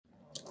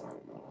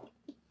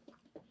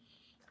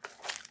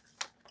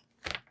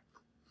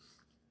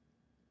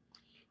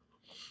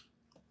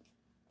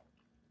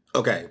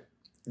Okay,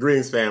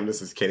 greetings fam,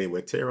 this is Kenny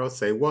with Tarot.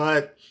 Say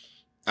what?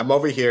 I'm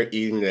over here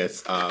eating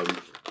this. Of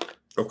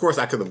course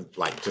I could have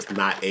just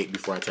not ate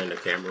before I turned the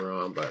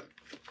camera on, but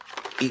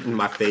eating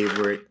my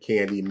favorite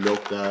candy,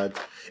 Milk Duds,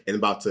 and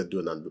about to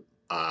do an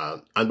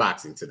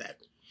unboxing today.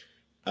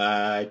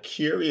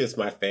 Curious,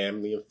 my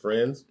family and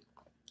friends,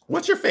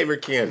 what's your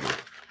favorite candy?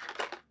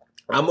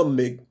 I'm a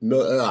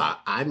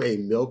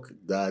Milk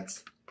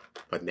Duds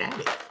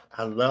fanatic.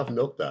 I love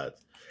Milk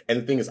Duds. And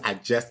the thing is, I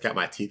just got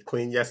my teeth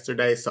cleaned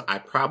yesterday, so I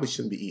probably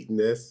shouldn't be eating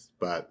this,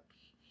 but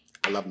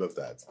I love Milk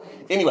Duds.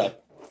 Anyway,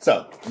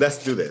 so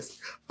let's do this.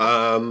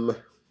 I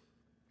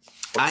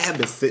have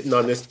been sitting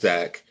on this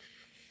deck,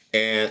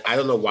 and I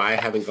don't know why I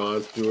haven't gone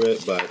through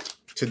it, but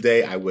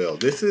today I will.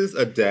 This is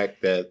a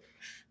deck that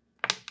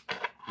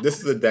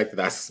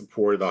I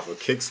supported off of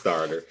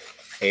Kickstarter,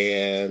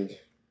 and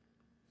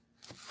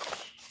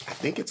I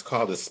think it's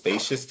called the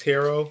Spacious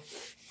Tarot.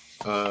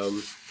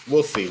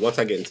 We'll see once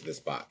I get into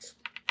this box.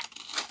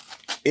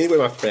 Anyway,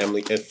 my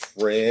family and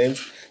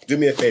friends, do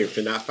me a favor. If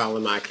you're not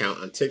following my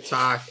account on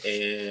TikTok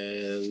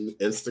and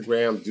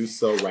Instagram, do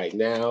so right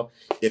now.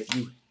 If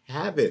you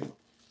haven't,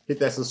 hit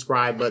that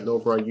subscribe button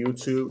over on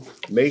YouTube.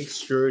 Make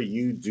sure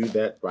you do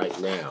that right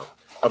now.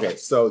 Okay,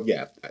 so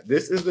yeah,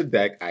 this is the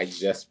deck I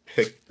just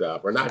picked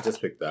up, or not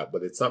just picked up,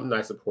 but it's something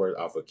I supported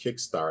off of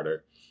Kickstarter.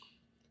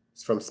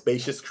 It's from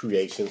Spacious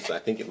Creations. So I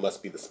think it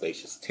must be the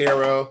Spacious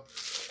Tarot.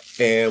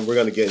 And we're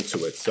going to get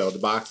into it. So the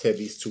box had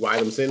these two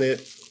items in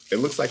it. It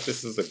looks like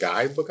this is a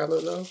guidebook. I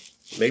don't know.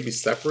 Maybe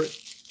separate.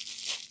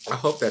 I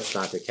hope that's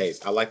not the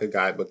case. I like a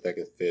guidebook that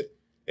can fit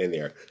in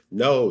there.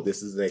 No,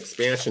 this is an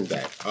expansion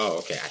deck. Oh,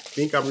 okay. I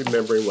think I'm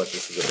remembering what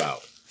this is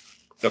about.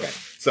 Okay,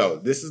 so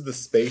this is the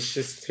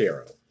Spacious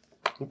Tarot.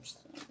 Oops,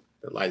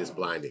 the light is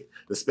blinding.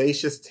 The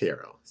Spacious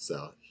Tarot.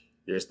 So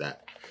here's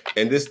that.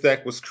 And this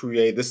deck was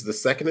created. This is the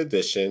second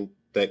edition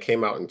that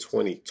came out in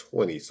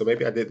 2020. So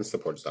maybe I didn't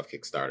support this off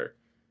Kickstarter.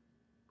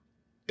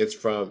 It's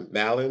from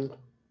Mallon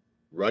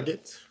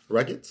Ruygt.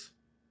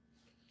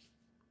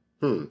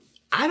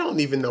 I don't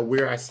even know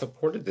where I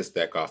supported this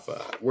deck off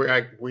of.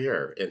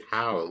 Where and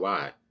how and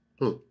why.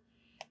 I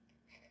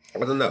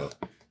don't know.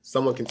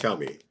 Someone can tell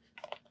me.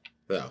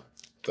 So.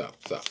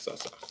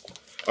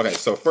 Okay,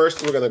 so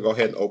first we're gonna go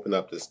ahead and open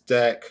up this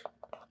deck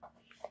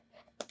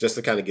just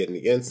to kind of get in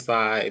the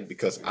inside,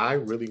 because I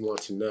really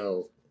want to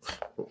know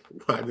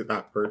why did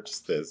I purchase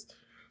this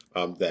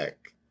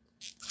deck.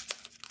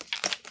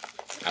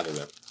 I don't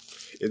know.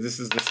 This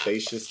is the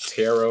Spacious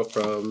Tarot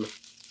from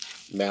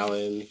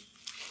Mallon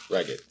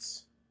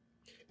Ruygt.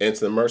 And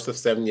it's an immersive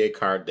 78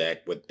 card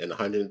deck with an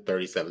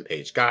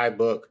 137-page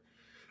guidebook.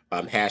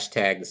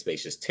 Hashtag the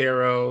Spacious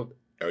Tarot,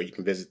 or you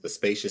can visit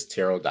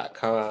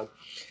thespacioustarot.com.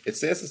 It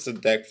says it's a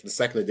deck for the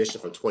second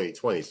edition from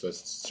 2020, so it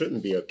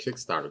shouldn't be a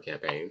Kickstarter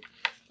campaign.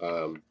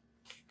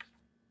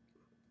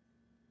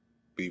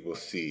 We will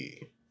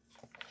see.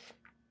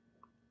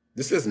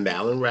 This is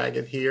Mallon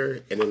Ruygt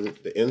here, and in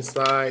the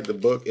inside, the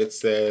book, it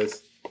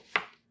says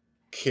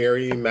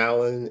Carrie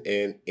Mallon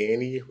and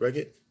Annie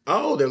Ruygt.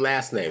 Oh, their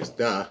last names.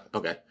 Duh.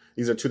 Okay.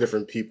 These are two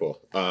different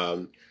people.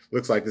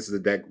 Looks like this is a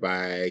deck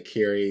by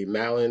Carrie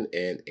Mallon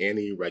and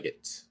Annie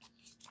Ruygt.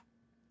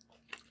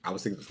 I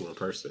was thinking it was one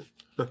person.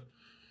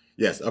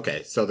 Yes.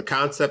 Okay. So the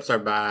concepts are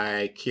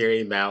by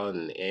Carrie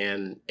Mallon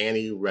and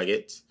Annie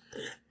Ruygt,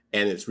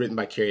 and it's written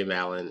by Carrie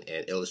Mallon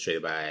and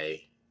illustrated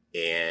by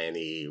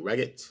Annie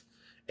Ruygt.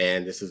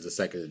 And this is the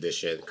second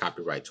edition,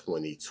 copyright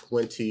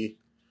 2020.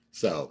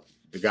 So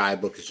the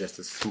guidebook is just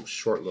a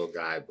short little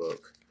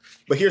guidebook.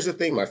 But here's the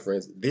thing, my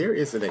friends. There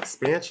is an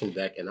expansion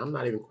deck, and I'm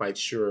not even quite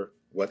sure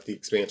what the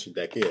expansion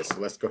deck is. So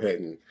let's go ahead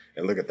and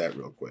look at that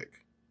real quick.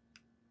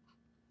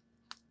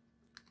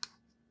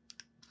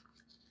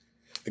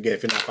 Again,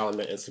 if you're not following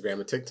me on Instagram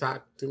and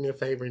TikTok, do me a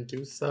favor and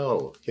do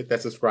so. Hit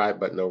that subscribe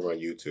button over on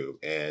YouTube.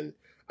 And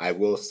I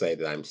will say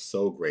that I'm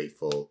so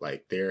grateful.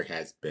 Like, there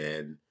has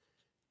been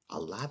a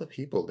lot of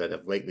people that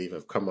have lately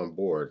come on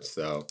board.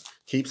 So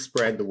keep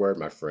spreading the word,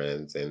 my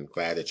friends, and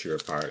glad that you're a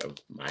part of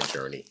my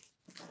journey.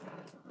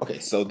 Okay,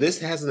 so this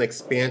has an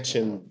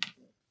expansion.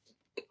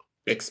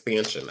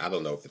 I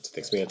don't know if it's an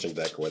expansion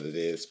deck or what it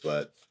is,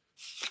 but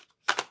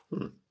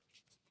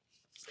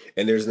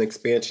and there's an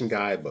expansion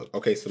guidebook.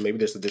 Okay, so maybe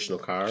there's additional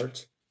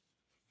cards.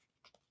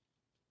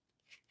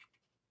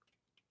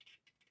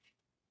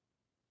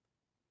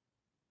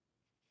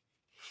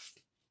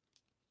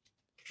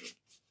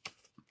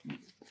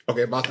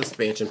 Okay, about the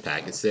expansion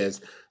pack, it says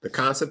the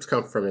concepts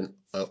come from an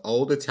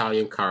old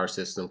Italian card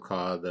system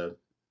called the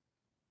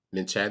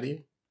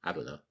Minciate. I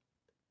don't know.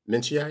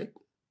 Minciate?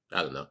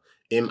 I don't know.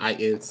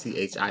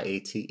 Minchiate.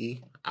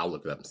 I'll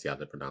look it up and see how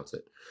to pronounce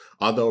it.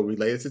 Although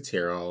related to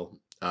tarot,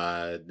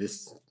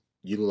 this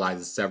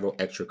utilizes several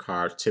extra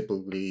cards.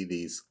 Typically,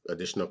 these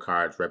additional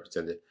cards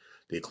represented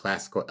the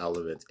classical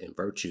elements and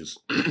virtues,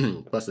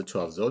 plus the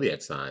 12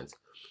 zodiac signs.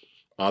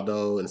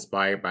 Although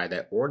inspired by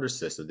that order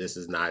system, this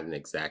is not an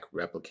exact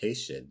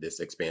replication.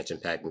 This expansion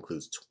pack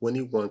includes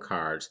 21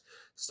 cards,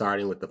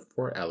 starting with the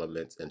 4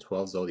 elements and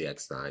 12 zodiac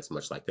signs,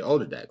 much like the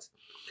older decks.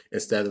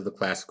 Instead of the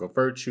classical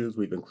virtues,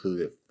 we've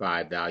included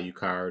 5 value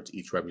cards,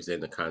 each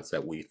representing a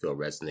concept we feel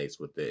resonates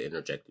with the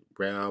interjected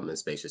realm and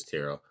Spacious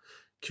Tarot: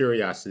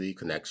 curiosity,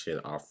 connection,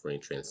 offering,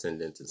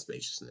 transcendence, and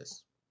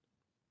spaciousness.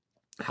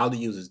 How to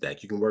use this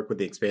deck. You can work with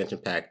the expansion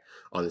pack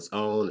on its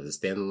own as a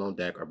standalone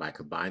deck or by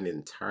combining it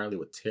entirely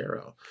with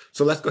tarot.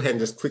 So let's go ahead and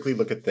just quickly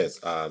look at this.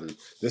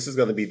 This is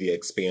going to be the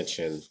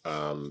expansion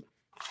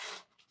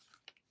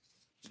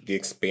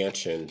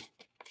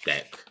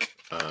deck.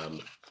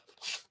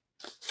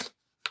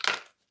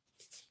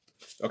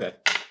 Okay,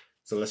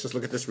 so let's just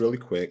look at this really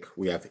quick.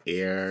 We have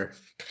air.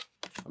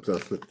 I'm going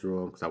to flip through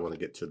them because I want to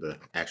get to the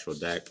actual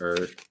deck.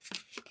 Earth,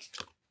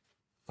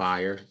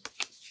 fire.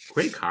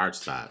 Great card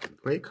stock.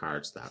 Great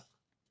card stock.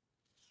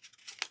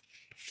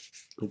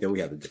 And then we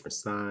have the different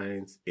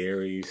signs: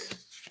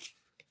 Aries,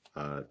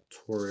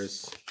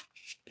 Taurus,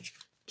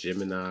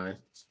 Gemini,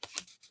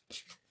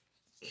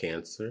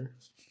 Cancer,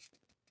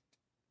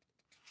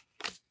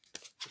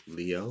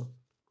 Leo,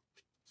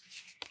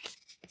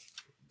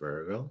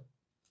 Virgo,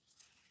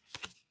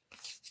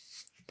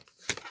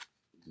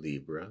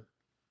 Libra,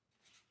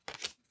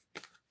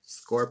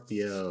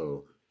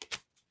 Scorpio,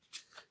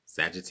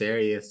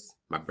 Sagittarius.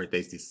 My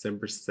birthday's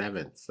December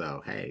 7th,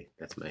 so hey,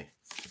 that's my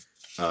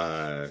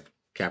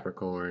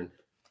Capricorn,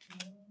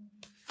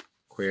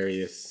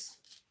 Aquarius,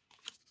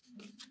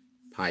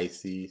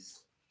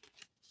 Pisces,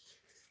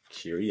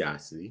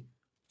 Curiosity.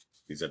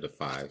 These are the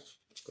 5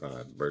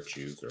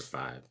 virtues, or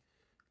 5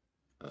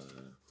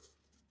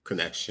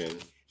 connection,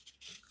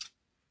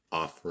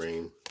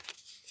 offering,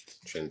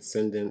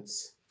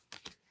 transcendence,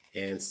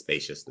 and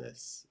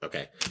spaciousness.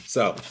 Okay,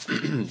 so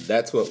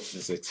that's what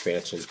this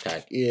expansion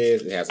pack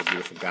is. It has a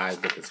beautiful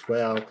guidebook as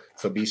well,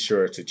 so be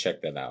sure to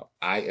check that out.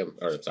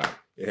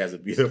 It has a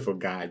beautiful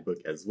guidebook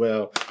as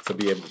well, so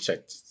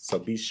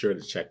be sure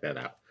to check that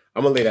out.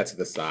 I'm gonna lay that to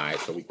the side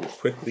so we can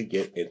quickly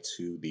get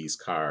into these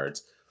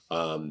cards.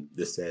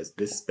 This says,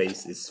 "This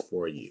space is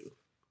for you."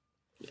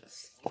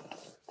 Yes.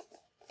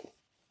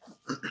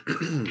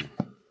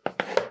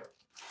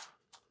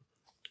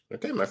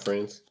 Okay, my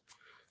friends.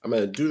 I'm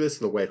going to do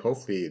this in a way,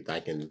 hopefully, I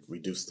can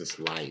reduce this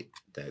light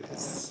that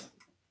is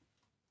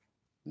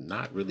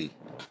not really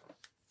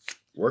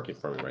working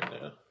for me right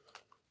now.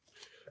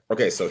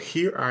 Okay, so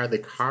here are the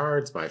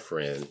cards, my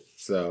friend.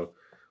 So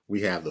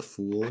we have the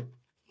Fool,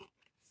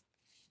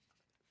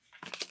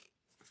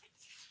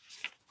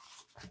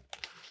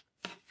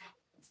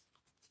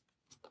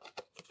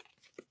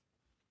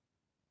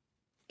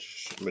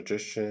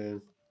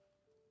 Magician,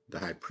 the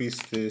High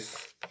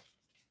Priestess,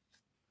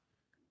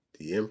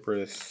 the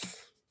Empress,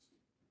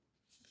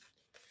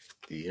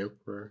 the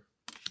Emperor,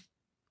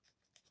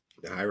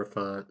 the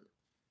Hierophant,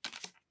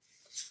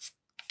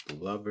 the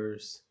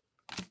Lovers,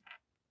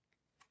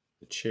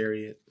 the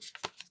Chariot,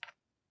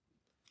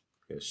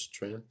 the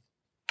Strength,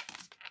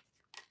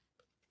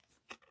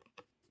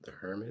 the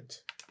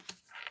Hermit,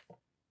 the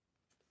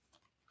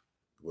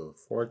Wheel of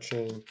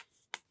Fortune,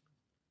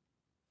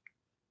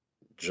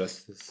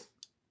 Justice,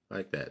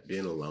 like that,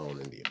 being alone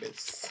in the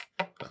abyss,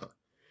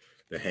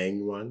 the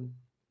Hanged One,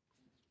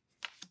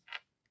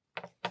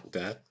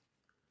 Death.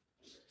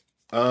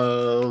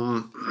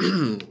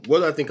 What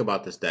do I think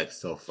about this deck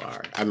so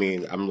far? I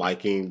mean, I'm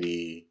liking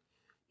the,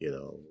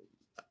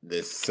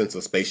 this sense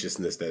of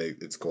spaciousness that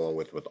it's going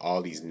with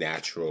all these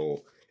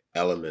natural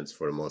elements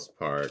for the most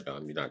part.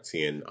 You're not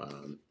seeing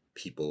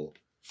people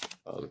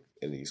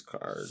in these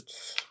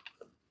cards.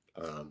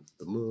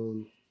 The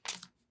Moon,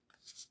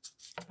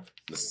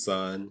 the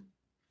Sun.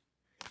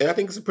 And I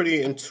think it's a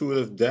pretty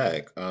intuitive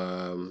deck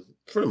for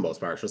the most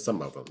part, for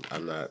some of them.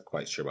 I'm not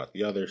quite sure about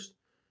the others.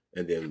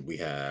 And then we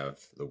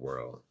have the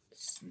World.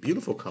 It's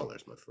beautiful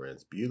colors, my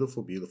friends.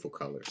 Beautiful, beautiful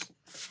colors.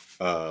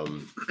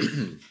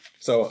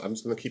 So I'm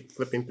just going to keep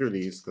flipping through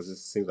these because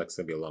this seems like it's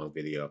going to be a long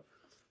video.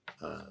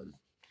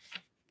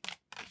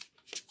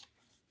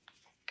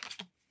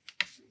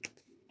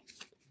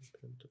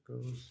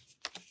 Pentacles.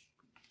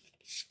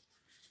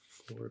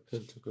 4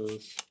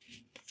 Pentacles.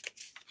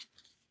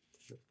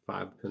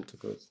 5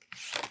 Pentacles.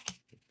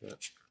 Like that.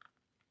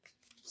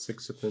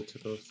 6 of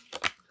Pentacles.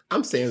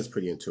 I'm saying it's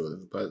pretty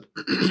intuitive, but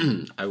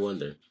I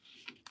wonder,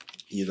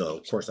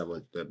 of course I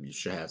want that you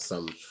should have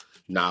some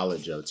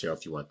knowledge of tarot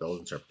if you want those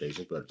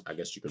interpretations, but I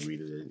guess you can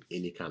read it in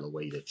any kind of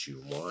way that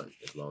you want,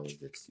 as long as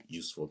it's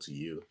useful to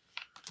you.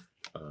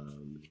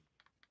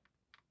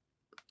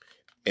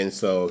 And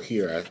so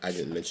here, I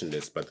didn't mention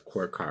this, but the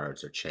court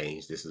cards are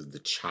changed. This is the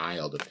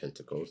Child of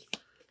Pentacles.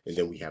 And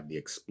then we have the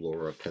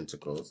Explorer of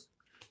Pentacles.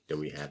 Then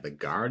we have the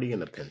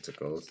Guardian of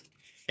Pentacles.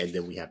 And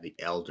then we have the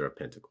Elder of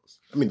Pentacles.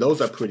 I mean,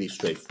 those are pretty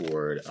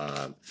straightforward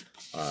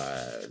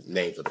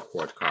names of the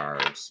court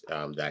cards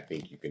that I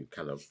think you can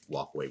kind of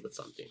walk away with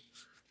something.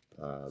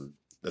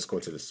 Let's go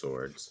into the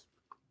swords.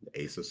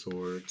 The Ace of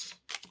Swords.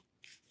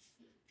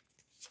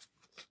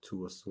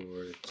 2 of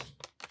Swords.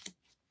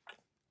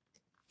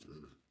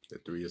 The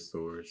 3 of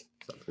Swords.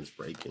 Something's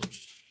breaking.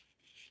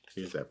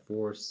 Here's that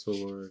 4 of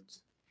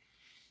Swords.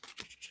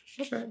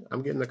 Okay,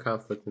 I'm getting the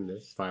conflict in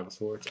this 5 of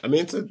Swords. I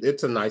mean,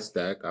 it's a nice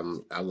deck.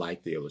 I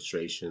like the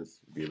illustrations.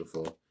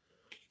 Beautiful.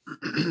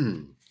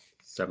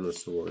 7 of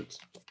Swords.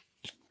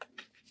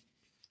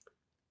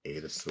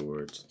 8 of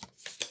Swords.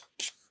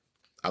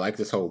 I like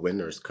this whole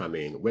winter is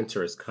coming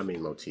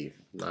motif.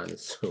 9 of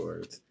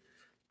Swords.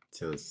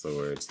 10 of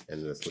Swords.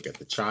 And let's look at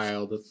the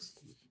Child of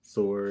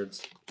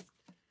Swords.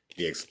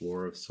 The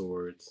Explorer of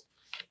Swords.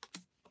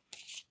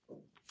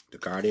 The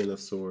Guardian of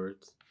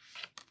Swords.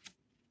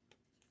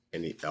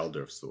 And the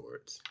Elder of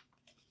Swords.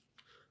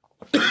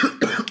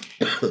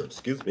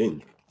 Excuse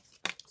me.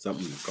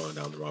 Something's gone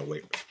down the wrong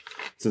way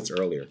since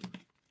earlier.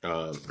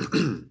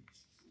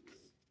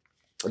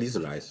 These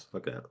are nice.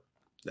 Look at that.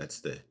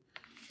 That's the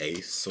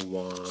Ace of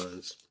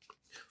Wands.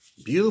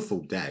 Beautiful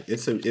deck.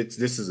 This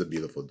is a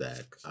beautiful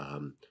deck.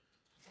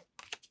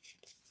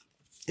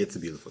 It's a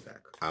beautiful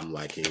deck. I'm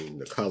liking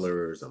the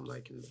colors. I'm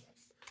liking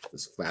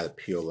this flat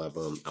appeal of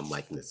them. I'm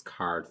liking this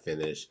card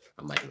finish.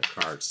 I'm liking the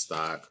card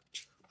stock.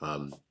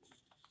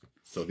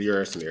 So there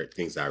are some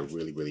things that I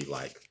really, really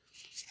like.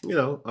 You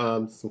know,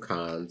 some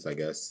cons, I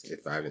guess,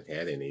 if I haven't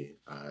had any.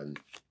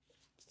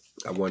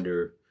 I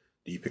wonder,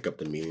 do you pick up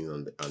the meaning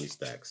on these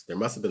decks? There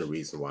must have been a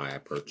reason why I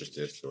purchased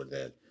this or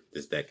that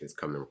this deck is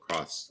coming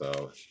across.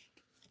 So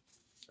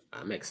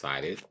I'm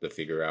excited to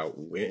figure out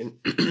when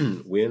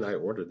when I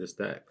ordered this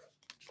deck.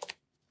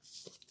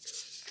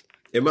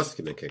 It must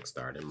have been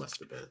Kickstarter. It must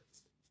have been.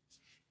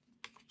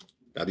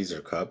 Now these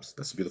are cups.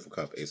 That's a beautiful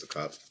cup. Ace of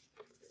Cups.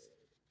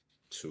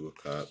 2 of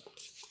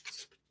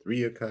Cups.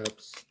 3 of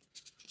Cups.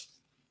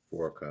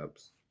 4 of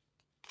Cups.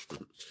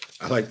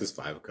 I like this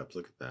 5 of Cups.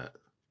 Look at that.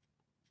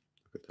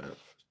 Look at that.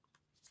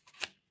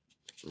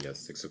 We got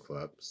 6 of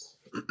Clubs.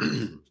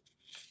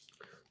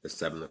 The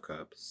 7 of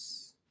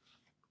Cups.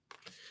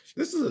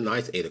 This is a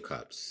nice 8 of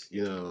Cups.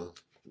 You know,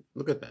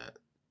 look at that.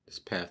 This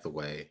path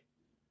away.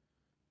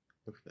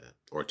 Look at that.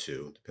 Or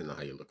 2, depending on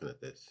how you're looking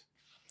at this.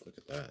 Look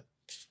at that.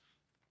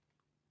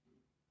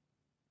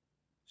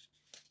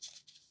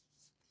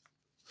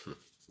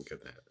 Look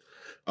at that.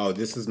 Oh,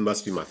 this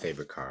must be my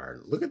favorite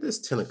card. Look at this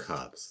 10 of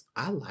Cups.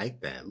 I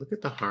like that. Look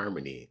at the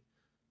harmony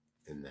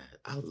in that.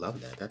 I love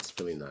that. That's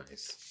really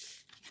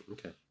nice.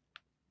 Okay.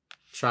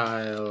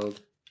 Child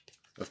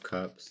of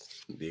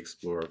Cups, the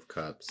Explorer of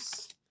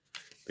Cups,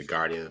 the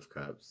Guardian of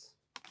Cups,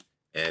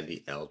 and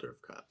the Elder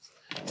of Cups.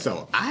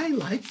 So I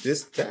like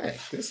this deck.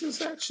 This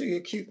is actually a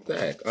cute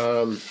deck.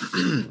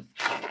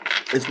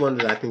 It's one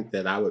that I think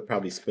that I would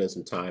probably spend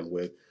some time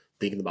with,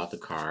 thinking about the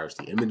cards,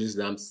 the images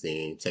that I'm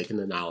seeing, taking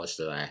the knowledge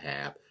that I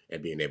have,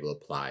 and being able to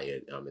apply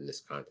it in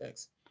this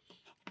context.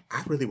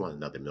 I really want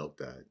another milk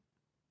dud.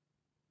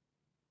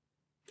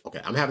 Okay,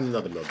 I'm having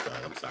another milk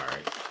dud. I'm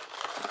sorry.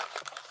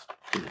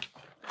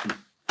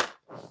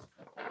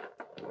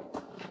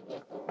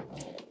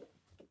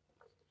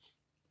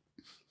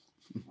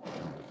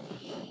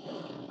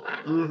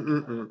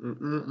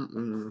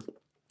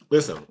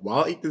 Listen,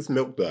 while I eat this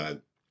milk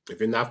dud, if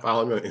you're not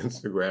following me on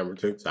Instagram or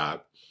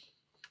TikTok,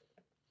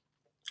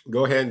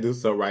 go ahead and do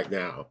so right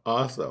now.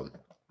 Also,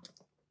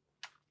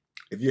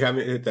 if you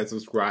haven't hit that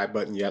subscribe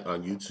button yet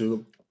on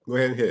YouTube, go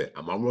ahead and hit it.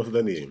 I'm almost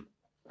done eating.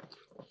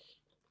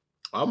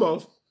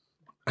 Almost.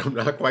 I'm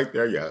not quite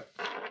there yet.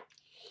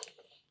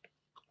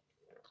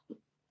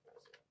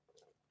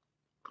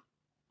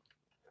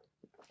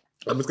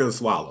 I'm just going to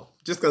swallow.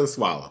 Just going to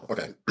swallow.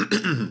 Okay.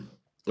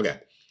 Okay.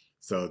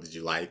 So did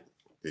you like?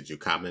 Did you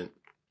comment?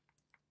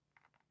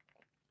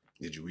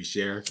 Did you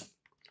reshare?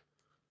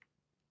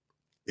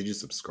 Did you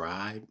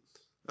subscribe?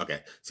 Okay.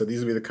 So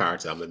these will be the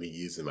cards I'm going to be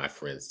using my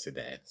friends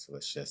today. So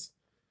let's just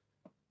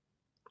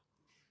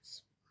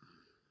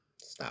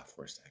stop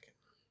for a second.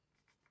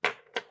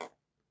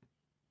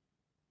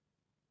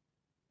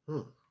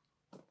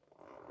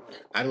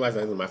 I didn't realize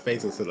I was in my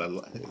face until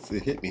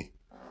it hit me.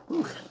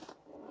 Whew.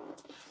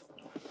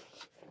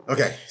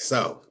 Okay,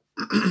 so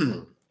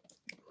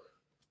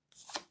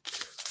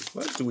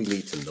what do we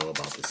need to know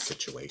about this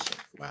situation?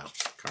 Wow,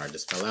 card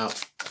just fell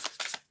out.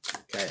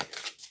 Okay,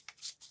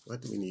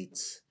 what do we need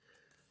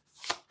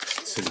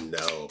to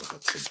know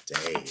about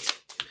today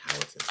and how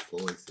it's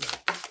influencing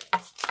us?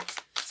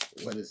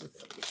 What is it?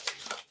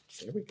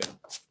 There we go.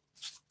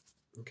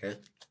 Okay,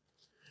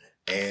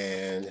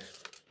 and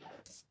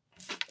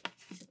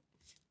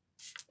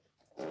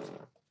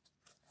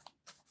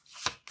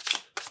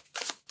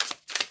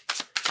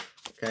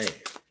okay,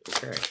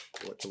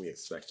 what can we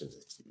expect in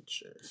the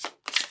future?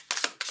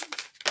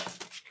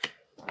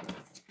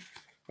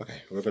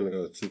 Okay, we're going to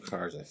go to 2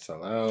 cards that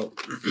fell out.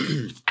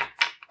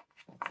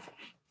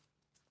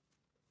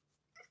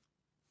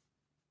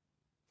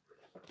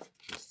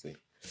 Let's see.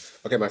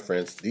 Okay, my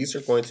friends, these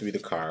are going to be the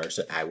cards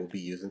that I will be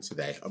using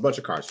today. A bunch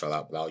of cards fell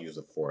out, but I'll use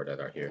the 4 that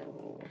are here.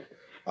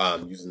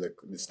 Using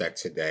this deck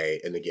today.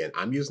 And again,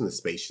 I'm using the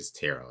Spacious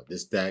Tarot.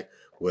 This deck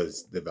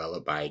was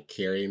developed by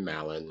Carrie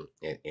Mallon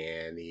and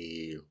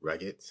Annie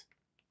Ruygt.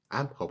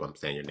 I hope I'm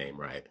saying your name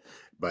right.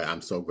 But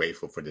I'm so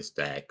grateful for this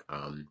deck.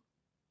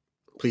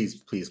 Please,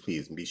 please,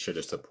 please be sure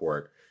to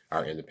support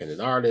are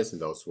independent artists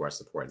and those who are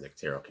supporting the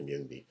tarot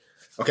community.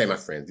 Okay, my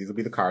friends, these will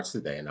be the cards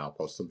today, and I'll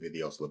post some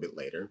videos a little bit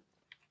later.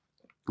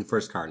 The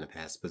first card in the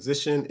past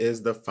position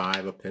is the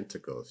Five of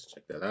Pentacles.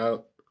 Check that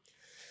out.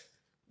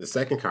 The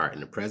second card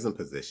in the present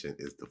position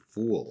is the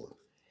Fool.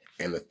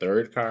 And the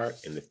third card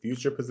in the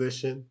future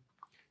position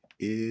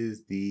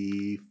is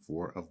the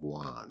Four of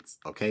Wands.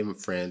 Okay, my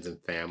friends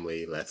and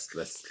family,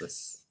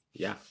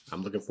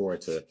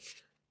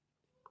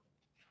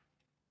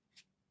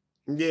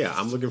 yeah,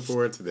 I'm looking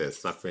forward to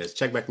this, my friends.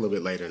 Check back a little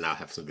bit later and I'll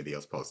have some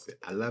videos posted.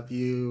 I love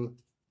you.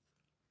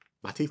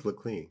 My teeth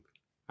look clean.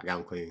 I got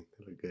them clean.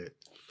 They look good.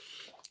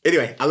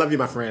 Anyway, I love you,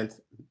 my friends.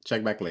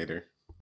 Check back later.